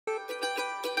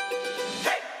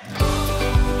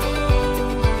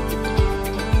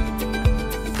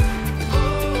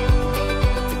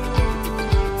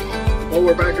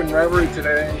in Reverie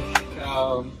today,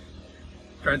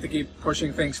 trying to keep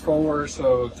pushing things forward.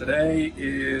 So today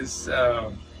is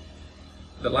the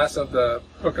last of the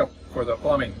hookup for the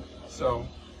plumbing. So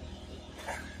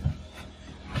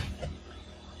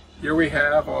here we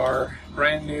have our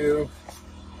brand new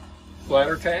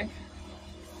bladder tank.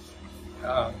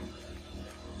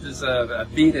 This is a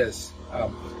VETUS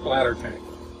bladder tank.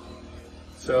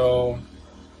 So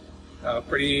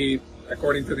pretty,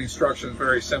 according to the instructions,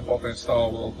 very simple to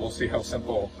install. We'll see how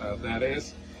simple that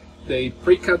is. They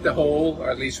pre-cut the hole, or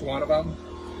at least one of them,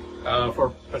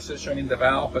 for positioning the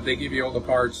valve, but they give you all the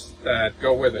parts that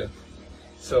go with it.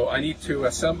 So I need to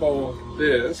assemble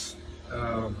this,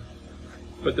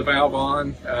 put the valve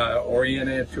on, orient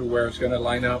it to where it's going to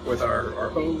line up with our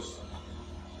hose.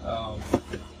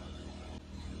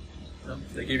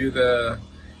 They give you the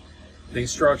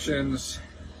instructions.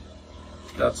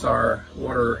 That's our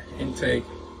water intake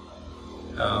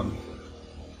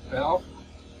valve,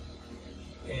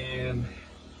 and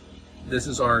this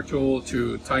is our tool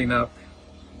to tighten up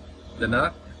the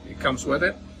nut. It comes with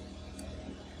it.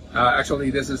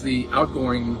 Actually, this is the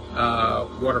outgoing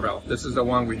water valve. This is the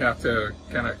one we have to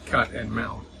kind of cut and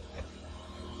mount.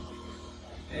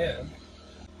 And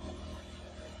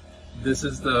this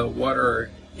is the water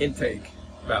intake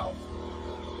valve.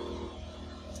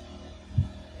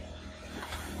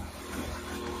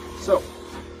 So,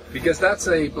 because that's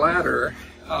a bladder,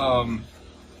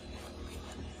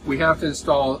 we have to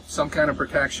install some kind of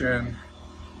protection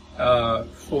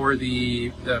for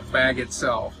the bag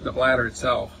itself, the bladder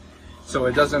itself, so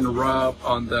it doesn't rub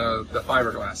on the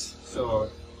fiberglass.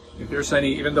 So if there's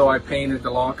any, even though I painted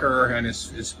the locker and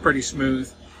it's pretty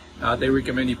smooth, they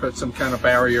recommend you put some kind of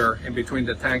barrier in between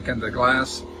the tank and the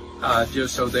glass,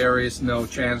 just so there is no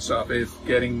chance of it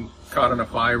getting caught on a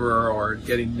fiber or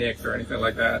getting nicked or anything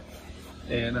like that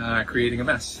and creating a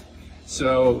mess.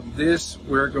 So this,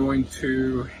 we're going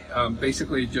to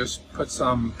basically just put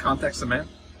some contact cement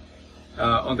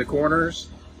on the corners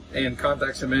and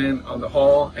contact cement on the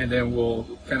hull, and then we'll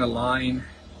kind of line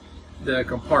the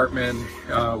compartment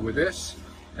with this,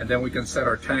 and then we can set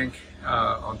our tank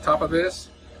on top of this.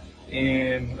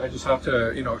 And I just have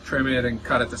to, you know, trim it and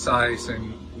cut it to size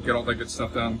and get all the good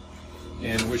stuff done,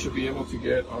 and we should be able to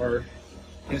get our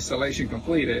installation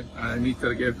completed. I need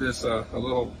to give this a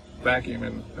little vacuum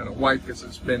and a wipe because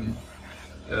it's been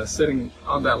sitting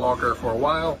on that locker for a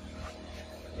while,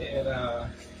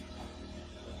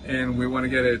 and we want to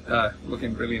get it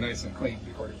looking really nice and clean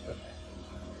before it's done.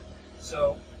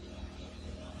 So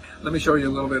let me show you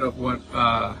a little bit of what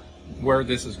where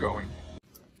this is going.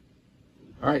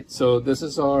 All right, so this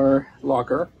is our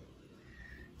locker,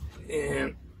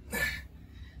 and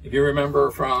if you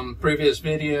remember from previous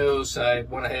videos, I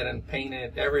went ahead and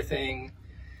painted everything,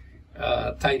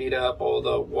 tidied up all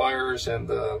the wires and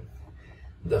the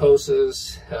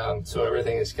hoses, so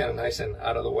everything is kind of nice and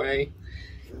out of the way.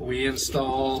 We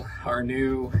install our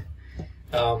new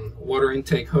water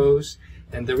intake hose,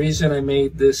 and the reason I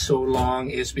made this so long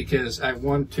is because I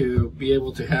want to be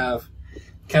able to have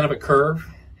kind of a curve.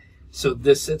 So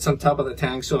this sits on top of the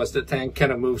tank, so as the tank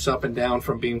kind of moves up and down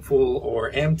from being full or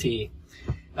empty,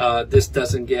 this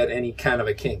doesn't get any kind of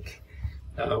a kink.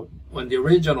 When the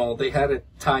original, they had it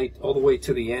tight all the way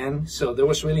to the end, so there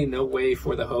was really no way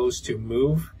for the hose to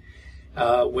move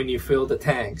when you fill the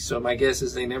tank. So my guess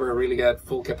is they never really got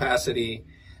full capacity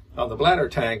on the bladder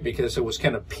tank because it was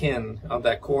kind of pinned on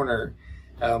that corner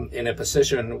in a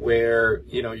position where,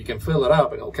 you know, you can fill it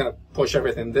up and it'll kind of push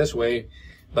everything this way,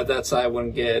 but that side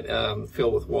wouldn't get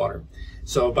filled with water.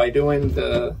 So by doing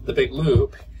the big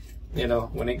loop, you know,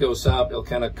 when it goes up, it'll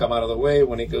kind of come out of the way.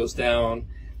 When it goes down,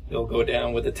 it'll go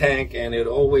down with the tank, and it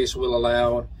always will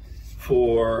allow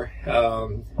for,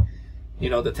 you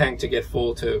know, the tank to get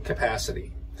full to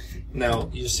capacity. Now,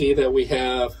 you see that we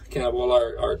have kind of all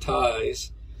our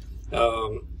ties.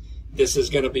 This is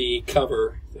going to be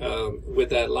covered with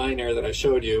that liner that I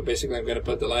showed you. Basically, I'm going to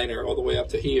put the liner all the way up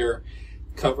to here,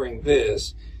 covering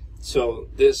this. So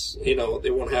this, you know,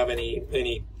 they won't have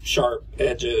any sharp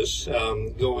edges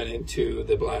going into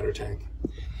the bladder tank.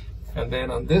 And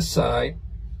then on this side,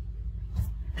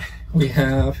 we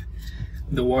have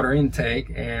the water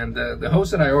intake, and the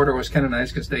hose that I ordered was kind of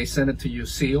nice because they sent it to you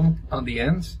sealed on the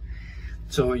ends,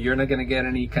 so you're not going to get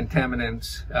any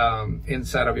contaminants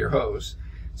inside of your hose.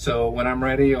 So when I'm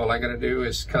ready, all I got to do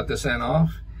is cut this end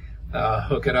off,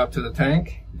 hook it up to the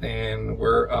tank, and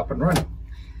we're up and running.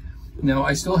 Now,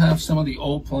 I still have some of the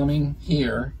old plumbing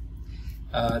here.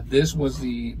 This was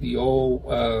the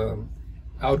old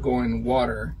outgoing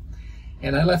water,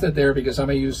 and I left it there because I'm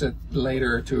going to use it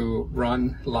later to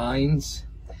run lines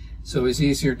so it's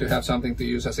easier to have something to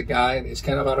use as a guide. It's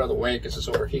kind of out of the way because it's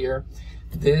over here.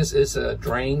 This is a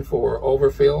drain for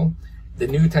overfill. The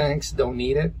new tanks don't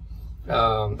need it.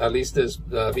 At least this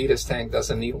VETUS tank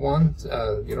doesn't need one.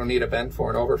 You don't need a vent for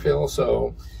an overfill,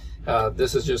 so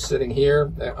this is just sitting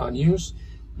here unused,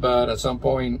 but at some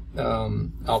point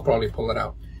I'll probably pull it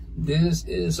out. This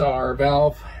is our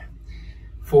valve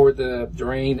for the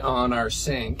drain on our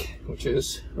sink, which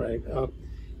is right up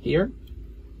here.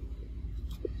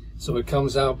 So it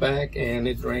comes out back and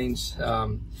it drains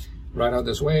right out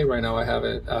this way. Right now I have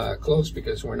it closed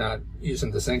because we're not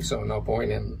using the sink, so no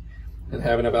point in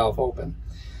having a valve open.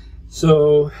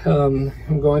 So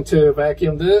I'm going to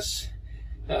vacuum this,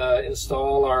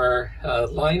 install our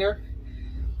liner,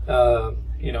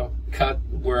 you know, cut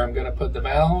where I'm going to put the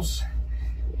valves,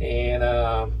 and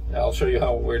I'll show you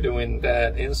how we're doing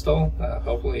that install.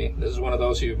 Hopefully this is one of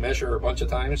those you measure a bunch of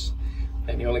times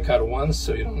and you only cut it once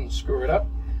so you don't screw it up,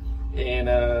 and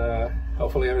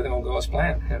hopefully everything will go as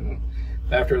planned. And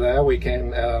after that we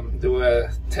can do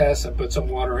a test and put some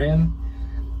water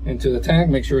into the tank,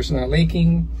 make sure it's not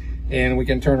leaking, and we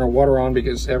can turn our water on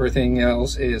because everything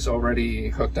else is already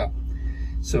hooked up.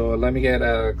 So let me get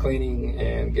cleaning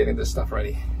and getting this stuff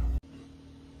ready.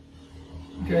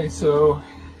 Okay, so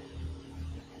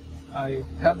I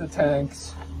have the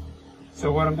tanks.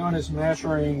 So what I'm doing is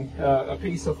measuring a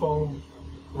piece of foam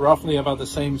roughly about the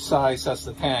same size as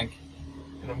the tank,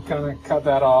 and I'm going to cut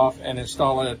that off and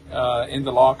install it in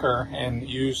the locker and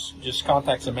use just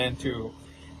contact cement to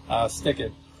stick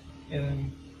it.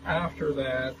 And after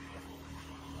that,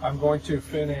 I'm going to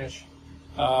finish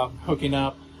hooking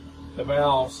up the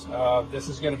valves. This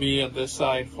is going to be on this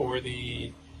side for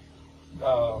the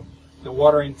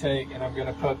water intake, and I'm going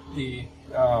to put the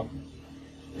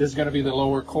this is going to be the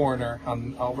lower corner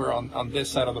over on this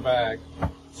side of the bag.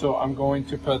 So I'm going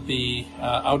to put the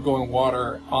outgoing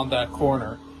water on that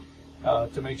corner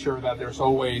to make sure that there's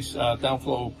always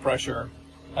downflow pressure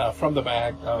from the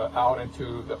bag out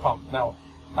into the pump. Now,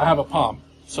 I have a pump,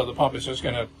 so the pump is just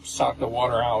going to suck the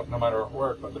water out no matter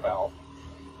where I put the valve.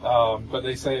 But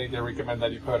they recommend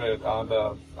that you put it on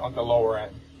the lower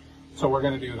end. So we're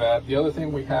going to do that. The other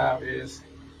thing we have is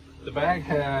the bag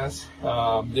has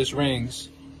these rings,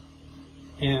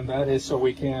 and that is so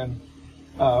we can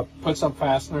put some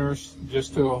fasteners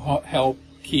just to help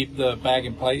keep the bag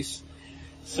in place.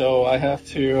 So I have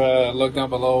to look down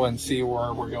below and see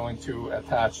where we're going to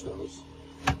attach those.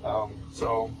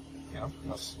 So, you know,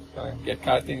 let's get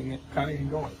cutting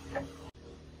and going.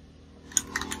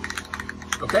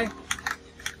 Okay,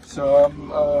 so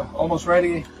I'm almost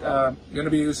ready. I'm going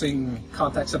to be using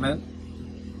contact cement.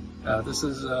 This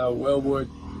is Wellwood,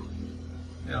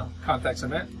 you know, contact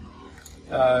cement.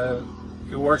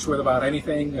 It works with about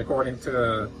anything according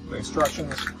to the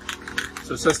instructions.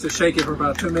 So it's just to shake it for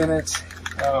about 2 minutes,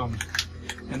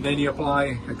 and then you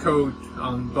apply a coat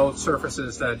on both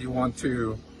surfaces that you want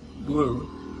to glue.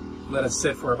 Let it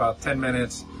sit for about 10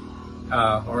 minutes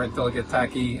or until it gets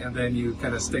tacky, and then you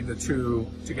kind of stick the two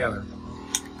together.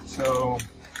 So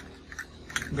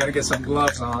I'm going to get some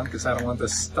gloves on because I don't want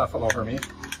this stuff all over me.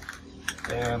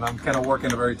 And I'm kind of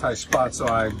working a very tight spot, so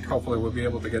I hopefully will be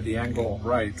able to get the angle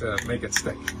right to make it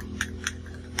stick.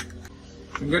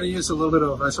 I'm going to use a little bit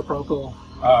of isopropyl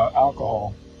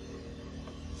alcohol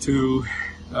to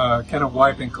kind of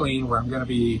wipe and clean where I'm going to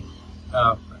be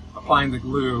applying the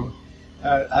glue.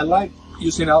 I like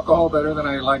using alcohol better than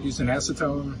I like using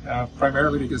acetone,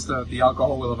 primarily because the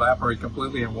alcohol will evaporate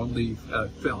completely and won't leave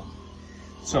film.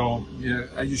 So yeah,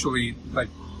 I usually like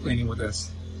cleaning with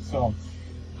this. So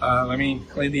let me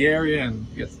clean the area and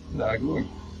get gluing.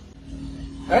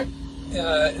 Okay,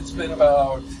 it's been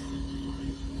about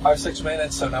 5-6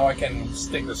 minutes, so now I can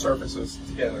stick the surfaces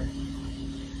together.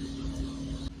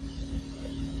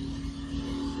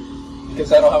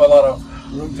 Because I don't have a lot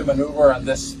of room to maneuver, and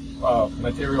this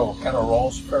material kind of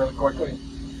rolls fairly quickly,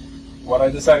 what I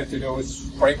decided to do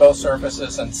is spray both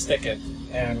surfaces and stick it,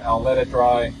 and I'll let it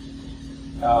dry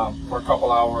for a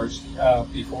couple hours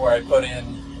before I put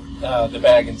in the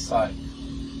bag inside.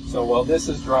 So while this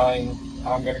is drying,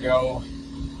 I'm going to go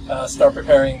start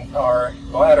preparing our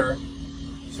bladder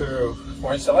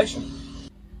for installation.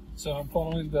 So I'm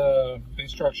following the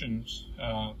instructions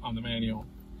on the manual,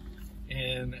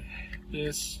 and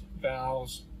this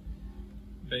valve's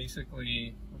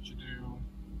basically what you do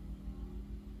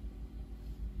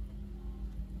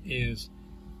is,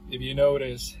 if you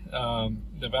notice,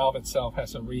 the valve itself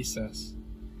has a recess,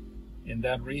 and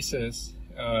that recess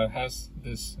has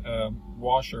this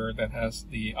washer that has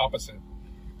the opposite.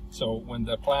 So when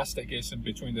the plastic is in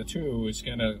between the two, it's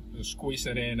gonna squeeze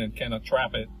it in and kind of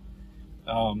trap it.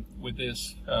 with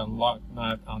this lock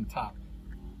nut on top.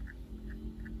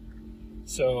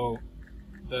 So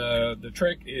the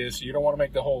trick is you don't want to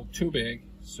make the hole too big,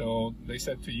 so they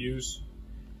said to use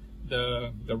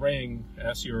the ring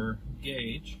as your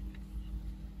gauge.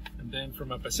 And then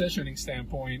from a positioning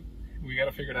standpoint, we got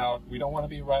to figure it out. We don't want to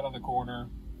be right on the corner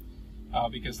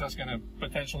because that's going to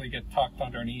potentially get tucked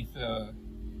underneath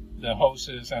the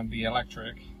hoses and the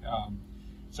electric.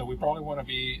 So we probably want to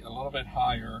be a little bit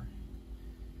higher,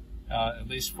 at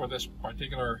least for this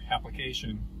particular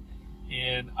application.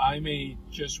 And I may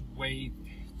just wait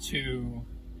to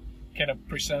kind of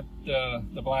present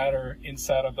the bladder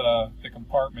inside of the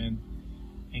compartment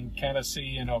and kind of see,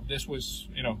 you know, if this was,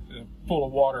 you know, full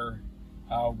of water,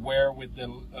 where would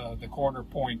the corner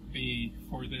point be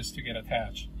for this to get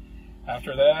attached.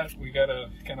 After that, we got to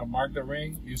kind of mark the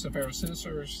ring, use a pair of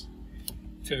scissors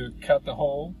to cut the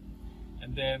hole,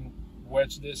 and then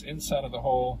wedge this inside of the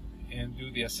hole and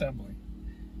do the assembly.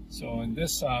 So on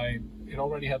this side, it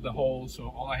already had the hole,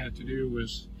 so all I had to do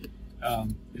was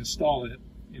install it,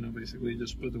 you know, basically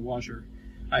just put the washer.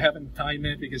 I haven't tightened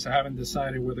it because I haven't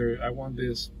decided whether I want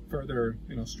this further,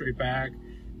 you know, straight back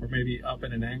or maybe up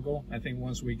at an angle. I think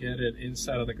once we get it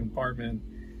inside of the compartment,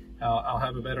 I'll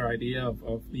have a better idea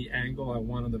of the angle I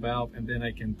want on the valve, and then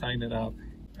I can tighten it up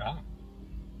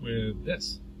with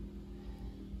this.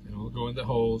 You know, go in the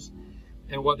holes.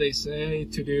 And what they say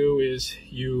to do is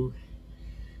you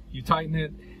tighten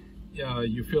it,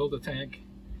 you fill the tank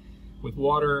with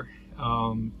water,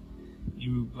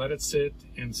 you let it sit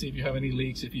and see if you have any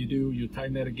leaks. If you do, you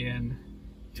tighten it again.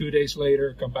 2 days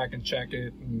later, come back and check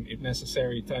it, and if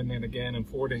necessary, tighten it again. And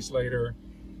 4 days later,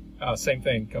 same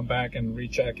thing, come back and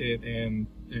recheck it and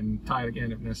tie it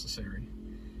again if necessary.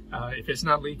 If it's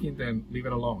not leaking, then leave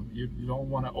it alone. You don't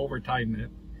want to over tighten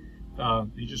it.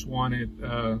 You just want it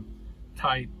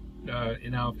tight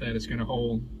enough that it's going to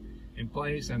hold in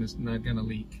place and it's not going to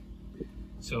leak.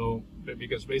 So,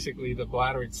 because basically the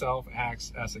bladder itself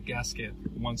acts as a gasket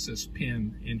once it's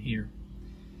pinned in here.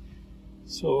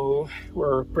 So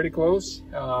we're pretty close.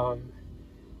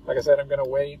 Like I said, I'm going to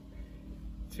wait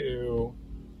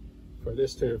for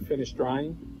this to finish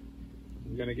drying.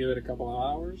 I'm going to give it a couple of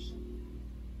hours,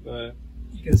 but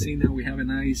you can see now we have a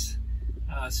nice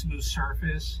smooth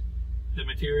surface. The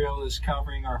material is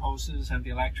covering our hoses and the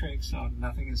electric, so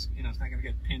nothing is, you know, it's not going to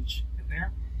get pinched in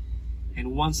there.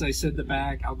 And once I set the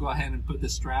bag, I'll go ahead and put the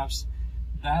straps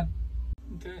back.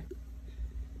 Okay.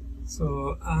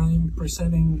 So I'm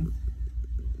presenting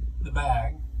the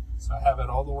bag. So I have it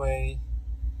all the way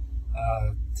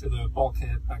to the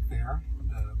bulkhead back there,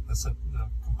 the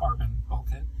compartment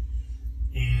bulkhead.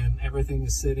 And everything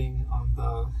is sitting on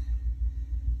the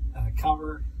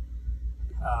cover.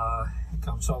 It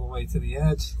comes all the way to the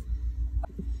edge.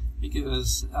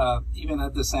 Because even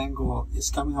at this angle, it's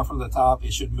coming off from the top,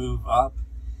 it should move up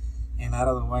and out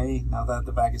of the way now that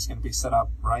the bag is going to be set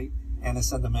up right, and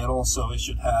it's in the middle, so it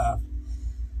should have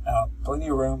plenty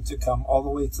of room to come all the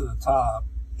way to the top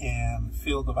and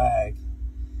fill the bag,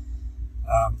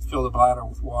 fill the bladder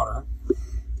with water.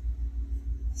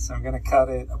 So I'm going to cut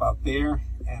it about there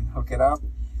and hook it up,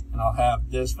 and I'll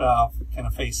have this valve kind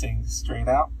of facing straight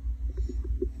out.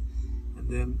 And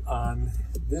then on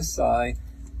this side,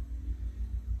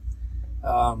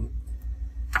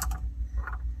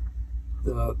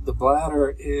 the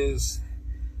bladder is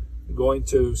going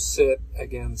to sit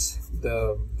against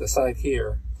the side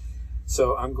here.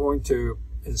 So I'm going to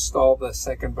install the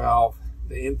second valve,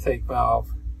 the intake valve,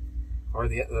 or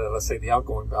the let's say the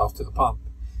outgoing valve to the pump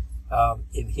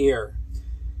in here,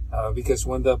 because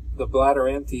when the bladder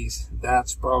empties,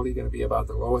 that's probably going to be about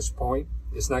the lowest point.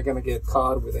 It's not going to get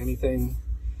caught with anything.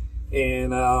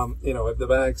 And, you know, if the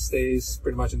bag stays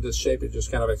pretty much in this shape, it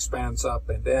just kind of expands up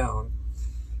and down.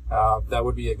 That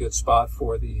would be a good spot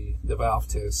for the valve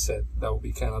to sit. That would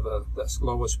be kind of the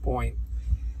lowest point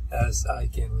as I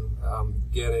can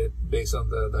get it based on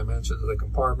the dimensions of the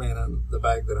compartment and the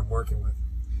bag that I'm working with.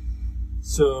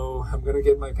 So I'm going to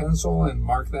get my pencil and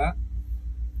mark that.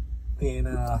 And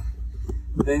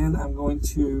then I'm going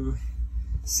to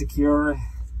secure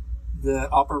the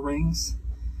upper rings.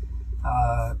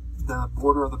 The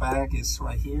border of the bag is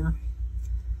right here,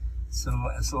 so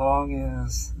as long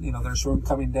as, you know, there's room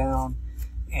coming down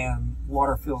and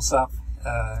water fills up,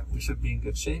 we should be in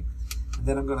good shape. And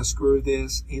then I'm going to screw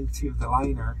this into the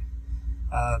liner.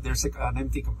 There's an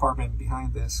empty compartment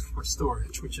behind this for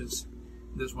storage, which is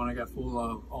this one. I got full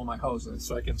of all my hoses,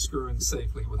 so I can screw in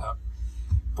safely without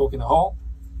poking a hole.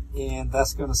 And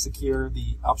that's going to secure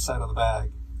the upside of the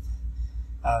bag.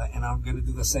 And I'm going to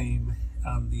do the same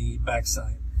on the back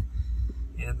side.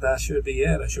 And that should be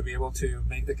it. I should be able to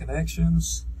make the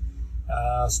connections,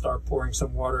 start pouring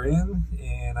some water in,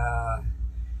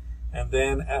 and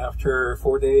then after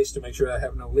 4 days, to make sure I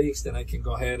have no leaks, then I can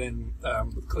go ahead and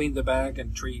clean the bag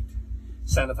and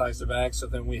sanitize the bag, so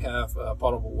then we have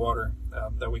potable water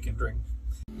that we can drink.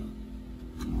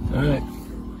 All right,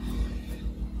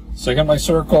 so I got my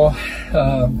circle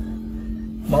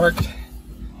marked.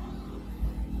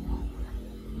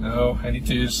 Now I need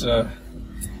to use a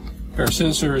pair of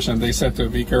scissors, and they said to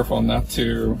be careful not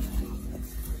to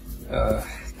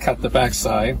cut the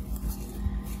backside.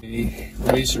 A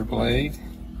razor blade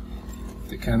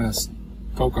to kind of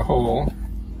poke a hole,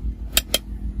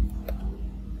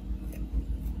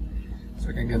 so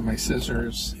I can get my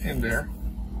scissors in there,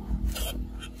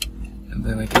 and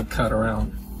then I can cut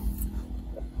around.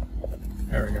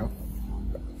 There we go.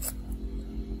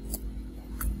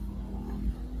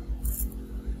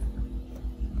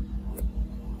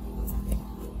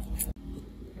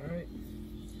 All right.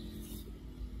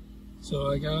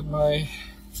 So I got my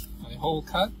hole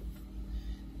cut.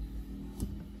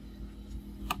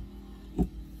 And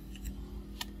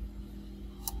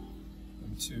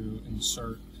to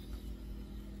insert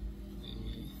the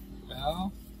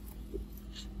valve.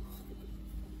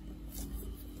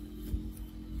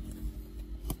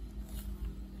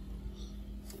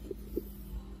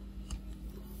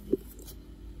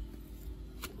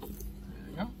 There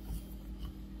you go.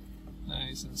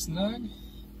 Nice and snug.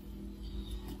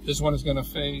 This one is going to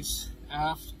face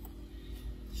aft.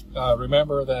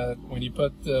 Remember that when you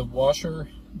put the washer,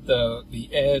 the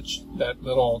edge, that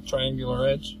little triangular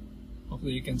edge,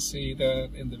 hopefully you can see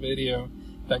that in the video,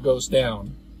 that goes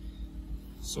down.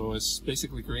 So it's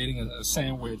basically creating a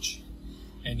sandwich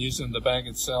and using the bag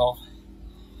itself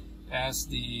as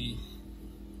the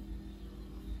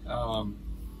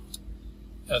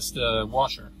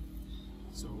washer.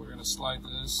 So we're going to slide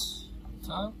this on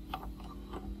top.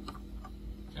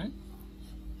 Okay.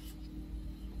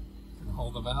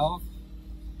 Hold the valve,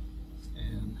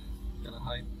 and gonna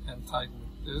tighten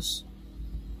this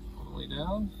all the way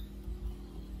down.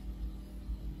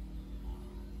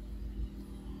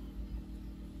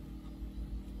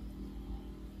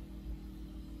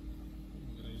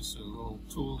 I'm gonna use a little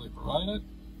tool they provided,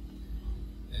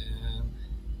 and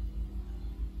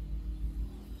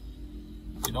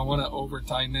you don't want to over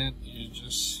tighten it. You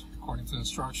just, according to the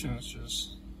instructions,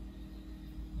 just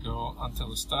go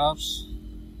until it stops.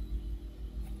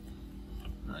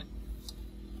 Right.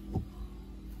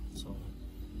 So,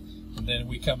 and then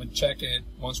we come and check it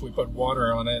once we put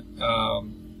water on it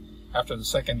after the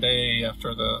second day,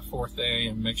 after the fourth day,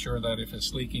 and make sure that if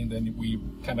it's leaking, then we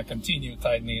kind of continue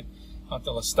tightening it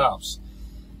until it stops.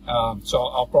 So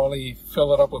I'll probably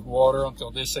fill it up with water until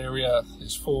this area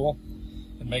is full,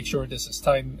 and make sure this is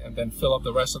tightened, and then fill up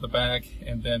the rest of the bag,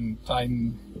 and then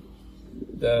tighten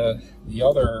the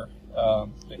other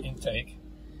the intake.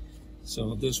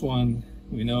 So this one,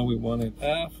 we know we want it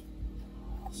aft,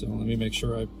 so let me make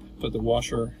sure I put the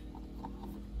washer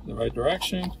in the right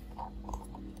direction,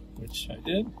 which I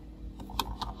did.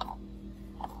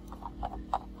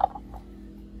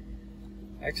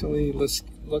 Actually,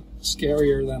 look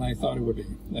scarier than I thought it would be.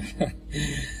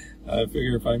 I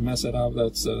figure if I mess it up,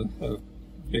 that's a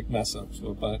big mess up.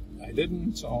 So, but I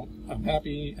didn't, so I'm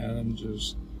happy, and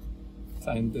just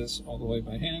tighten this all the way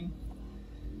by hand.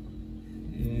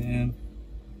 And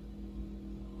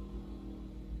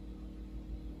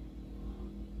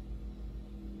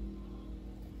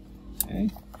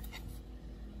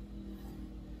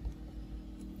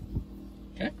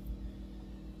okay,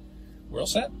 we're all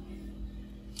set.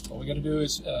 All we got to do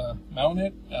is mount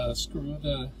it, screw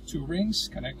the 2 rings,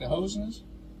 connect the hoses,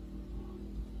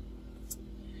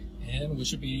 and we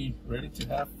should be ready to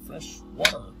have fresh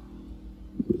water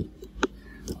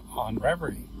on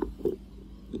Reverie.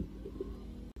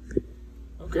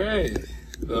 Okay,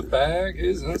 the bag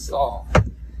is installed.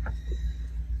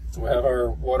 So we have our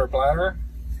water bladder,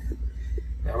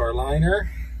 we have our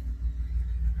liner,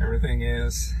 everything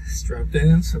is strapped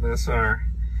in, so that's our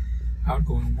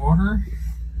outgoing water.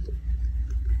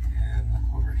 And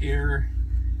over here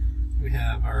we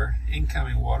have our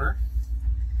incoming water.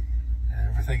 And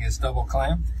everything is double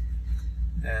clamped.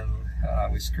 And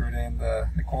we screwed in the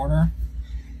corner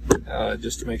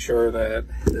just to make sure that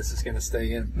this is going to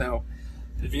stay in. Now,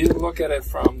 if you look at it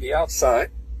from the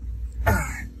outside,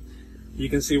 you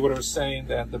can see what I was saying,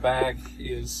 that the bag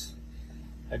is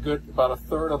about a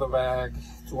third of the bag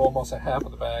to almost a half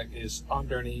of the bag is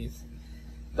underneath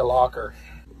the locker.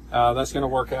 That's going to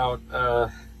work out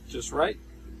just right.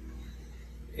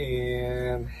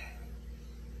 And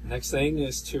next thing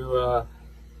is to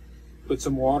put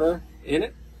some water in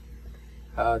it,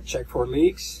 check for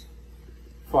leaks,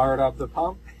 fire up the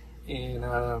pump,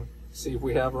 and see if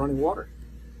we have running water.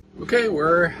 Okay,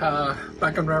 we're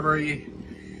back on Reverie.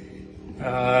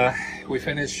 We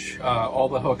finished all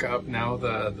the hookup. Now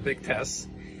the big test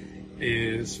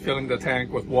is filling the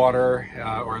tank with water,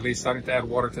 or at least starting to add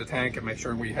water to the tank and make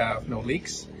sure we have no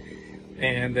leaks.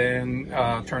 And then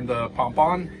turn the pump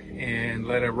on and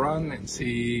let it run and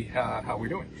see how we're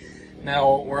doing.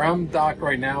 Now, where I'm docked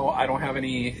right now, I don't have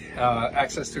any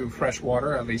access to fresh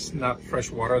water, at least not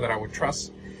fresh water that I would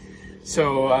trust.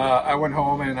 So I went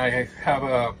home and I have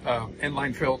a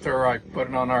inline filter. I put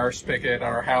it on our spigot at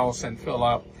our house and fill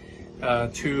up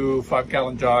 2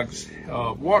 5-gallon jugs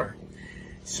of water.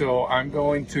 So I'm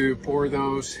going to pour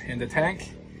those in the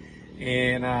tank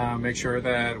and make sure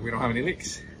that we don't have any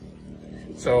leaks.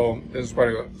 So this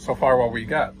is so far what we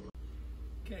got.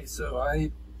 Okay, so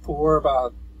I pour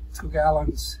about 2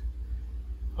 gallons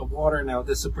of water. Now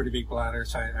this is a pretty big bladder,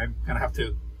 so I'm gonna have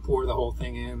to pour the whole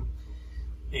thing in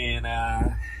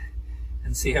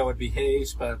and see how it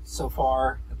behaves. But so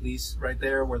far, at least right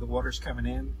there where the water's coming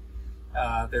in,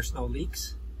 there's no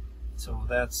leaks, so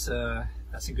that's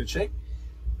in good shape.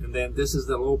 And then this is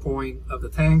the low point of the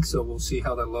tank, so we'll see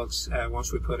how that looks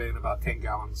once we put in about 10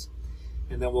 gallons,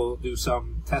 and then we'll do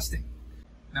some testing.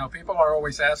 Now, people are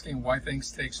always asking why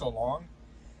things take so long.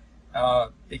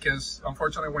 Because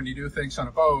unfortunately, when you do things on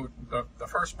a boat, the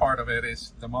first part of it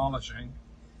is demolishing.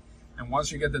 And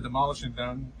once you get the demolishing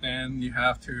done, then you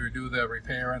have to do the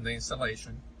repair and the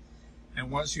installation. And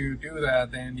once you do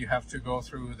that, then you have to go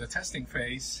through the testing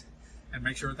phase and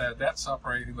make sure that that's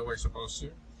operating the way it's supposed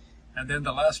to. And then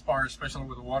the last part, especially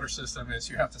with the water system, is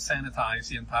you have to sanitize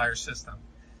the entire system.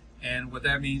 And what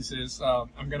that means is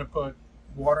I'm going to put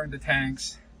water in the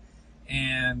tanks,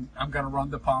 and I'm going to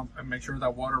run the pump and make sure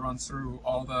that water runs through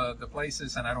all the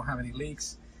places and I don't have any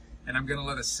leaks. And I'm going to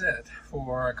let it sit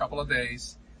for a couple of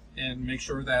days and make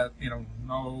sure that, you know,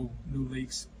 no new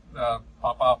leaks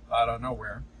pop up out of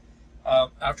nowhere.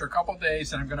 After a couple of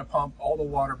days, I'm going to pump all the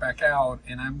water back out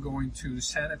and I'm going to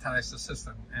sanitize the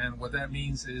system. And what that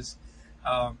means is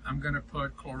I'm going to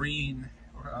put chlorine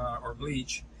or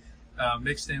bleach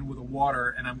mixed in with the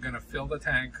water, and I'm going to fill the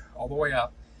tank all the way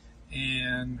up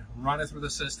and run it through the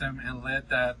system and let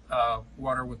that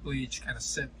water with bleach kind of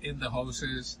sit in the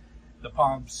hoses, the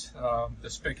pumps, the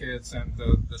spigots, and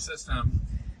the system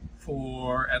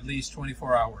for at least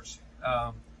 24 hours.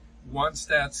 Once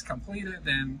that's completed,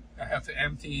 then I have to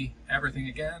empty everything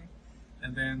again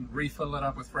and then refill it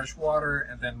up with fresh water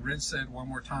and then rinse it one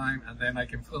more time, and then I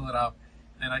can fill it up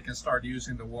and I can start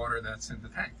using the water that's in the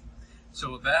tank.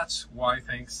 So that's why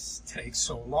things take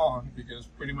so long, because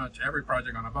pretty much every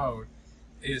project on a boat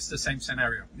is the same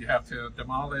scenario. You have to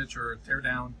demolish or tear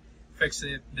down, fix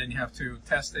it, then you have to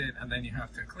test it, and then you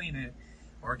have to clean it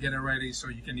or get it ready so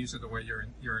you can use it the way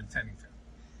you're intending to.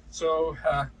 So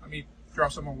let me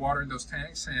drop some more water in those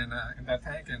tanks and in that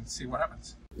tank and see what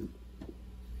happens.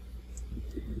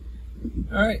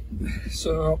 All right,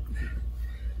 so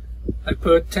I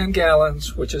put 10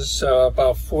 gallons, which is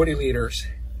about 40 liters.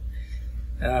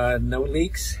 No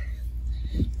leaks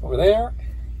over there,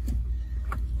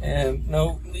 and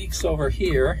no leaks over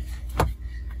here.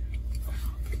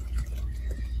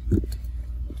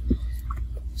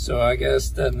 So I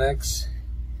guess the next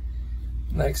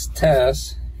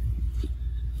test,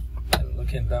 I'm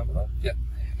looking down below. Yeah,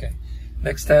 okay.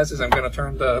 Next test is I'm going to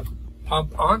turn the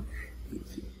pump on,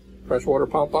 freshwater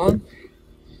pump on.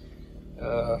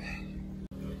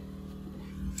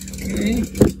 Okay.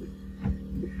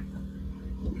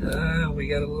 We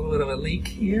got a little bit of a leak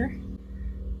here.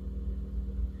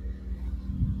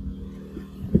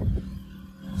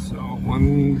 So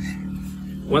one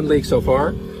leak so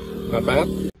far, not bad.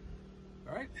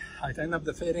 All right, I tightened up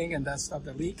the fitting and that stopped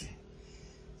the leak.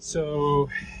 So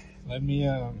let me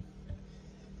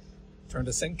turn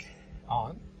the sink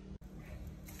on.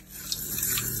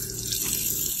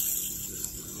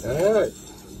 All right,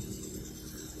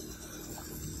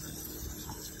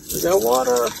 we got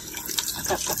water.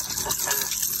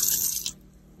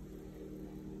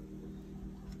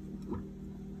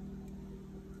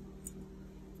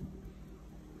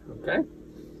 Okay,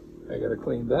 I gotta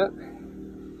clean that.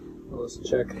 Let's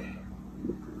check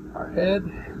our head.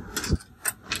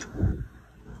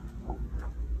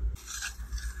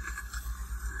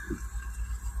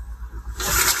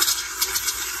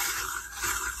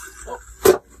 Oh.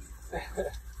 Okay.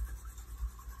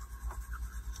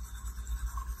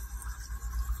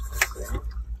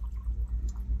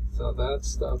 So that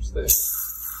stops there.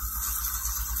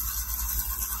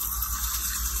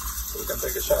 So we can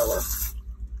take a shower.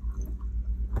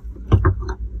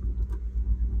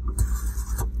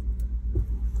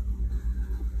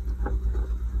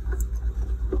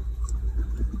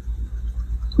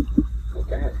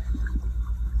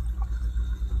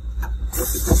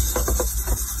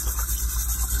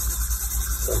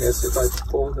 is if I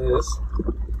pull this,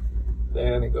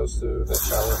 then it goes to the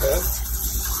shower head.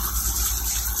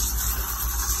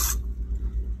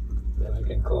 Then I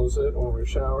can close it when we're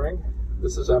showering.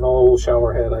 This is an old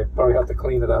shower head. I probably have to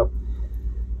clean it up.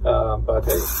 But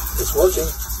hey, it's working.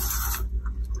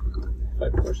 If I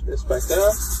push this back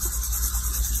down,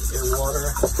 get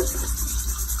water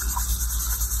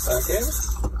back in.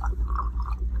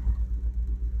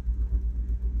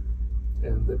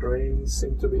 And the drains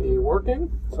seem to be working,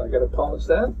 so I gotta polish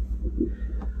that.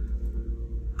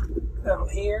 Down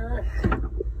here,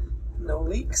 no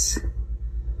leaks.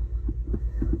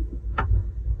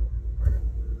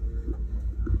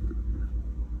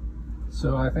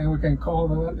 So I think we can call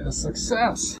that a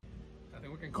success.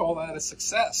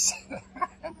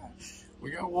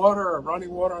 We got water,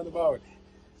 running water on the boat.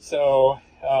 So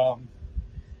now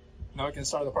I can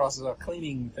start the process of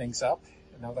cleaning things up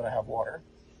now that I have water.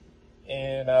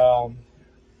 And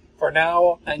for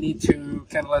now, I need to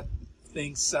kind of let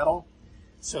things settle.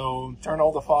 So turn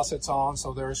all the faucets on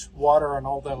so there's water on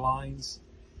all the lines.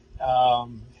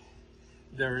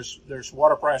 There's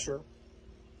water pressure.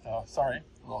 Sorry, a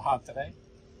little hot today.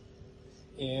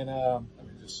 And let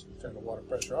me just turn the water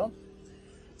pressure off.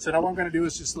 So now what I'm going to do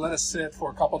is just let it sit for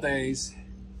a couple days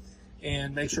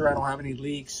and make sure I don't have any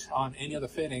leaks on any of the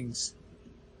fittings,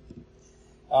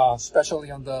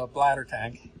 especially on the bladder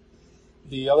tank.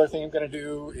 The other thing I'm going to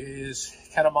do is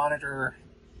kind of monitor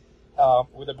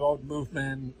with the boat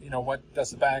movement, you know, what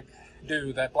does the back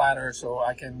do, that bladder, so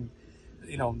I can,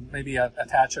 you know, maybe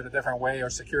attach it a different way or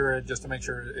secure it just to make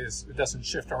sure it doesn't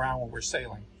shift around when we're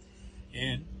sailing.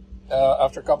 And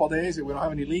after a couple of days, if we don't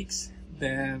have any leaks,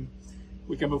 then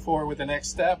we can move forward with the next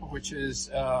step, which is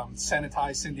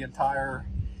sanitizing the entire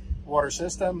water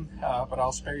system. But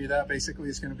I'll spare you that. Basically,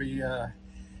 it's going to be a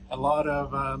lot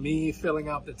of me filling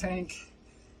up the tank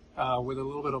with a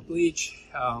little bit of bleach.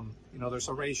 You know, there's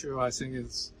a ratio, I think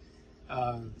it's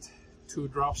 2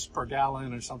 drops per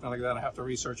gallon or something like that. I have to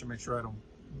research and make sure I don't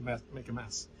make a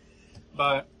mess.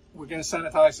 But we're going to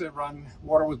sanitize it, run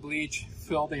water with bleach,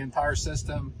 fill the entire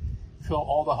system, fill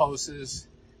all the hoses,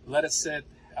 let it sit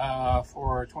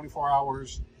for 24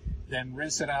 hours, then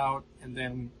rinse it out, and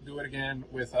then do it again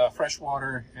with fresh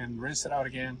water and rinse it out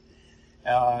again.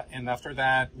 And after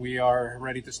that, we are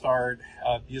ready to start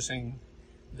using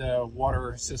the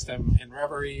water system in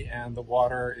Reverie, and the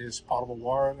water is potable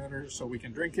water, so we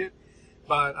can drink it.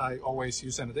 But I always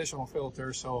use an additional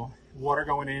filter, so water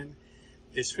going in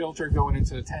is filtered going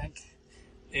into the tank,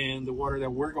 and the water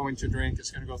that we're going to drink is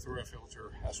going to go through a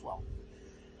filter as well.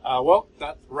 Well,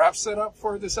 that wraps it up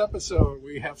for this episode.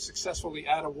 We have successfully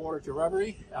added water to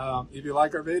Reverie. If you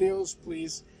like our videos,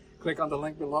 please click on the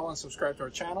link below and subscribe to our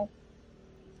channel.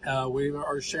 We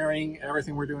are sharing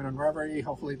everything we're doing on Reverie.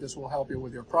 Hopefully this will help you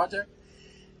with your project.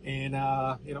 And,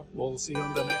 you know, we'll see you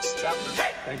in the next chapter.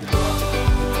 Thank you for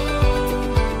watching.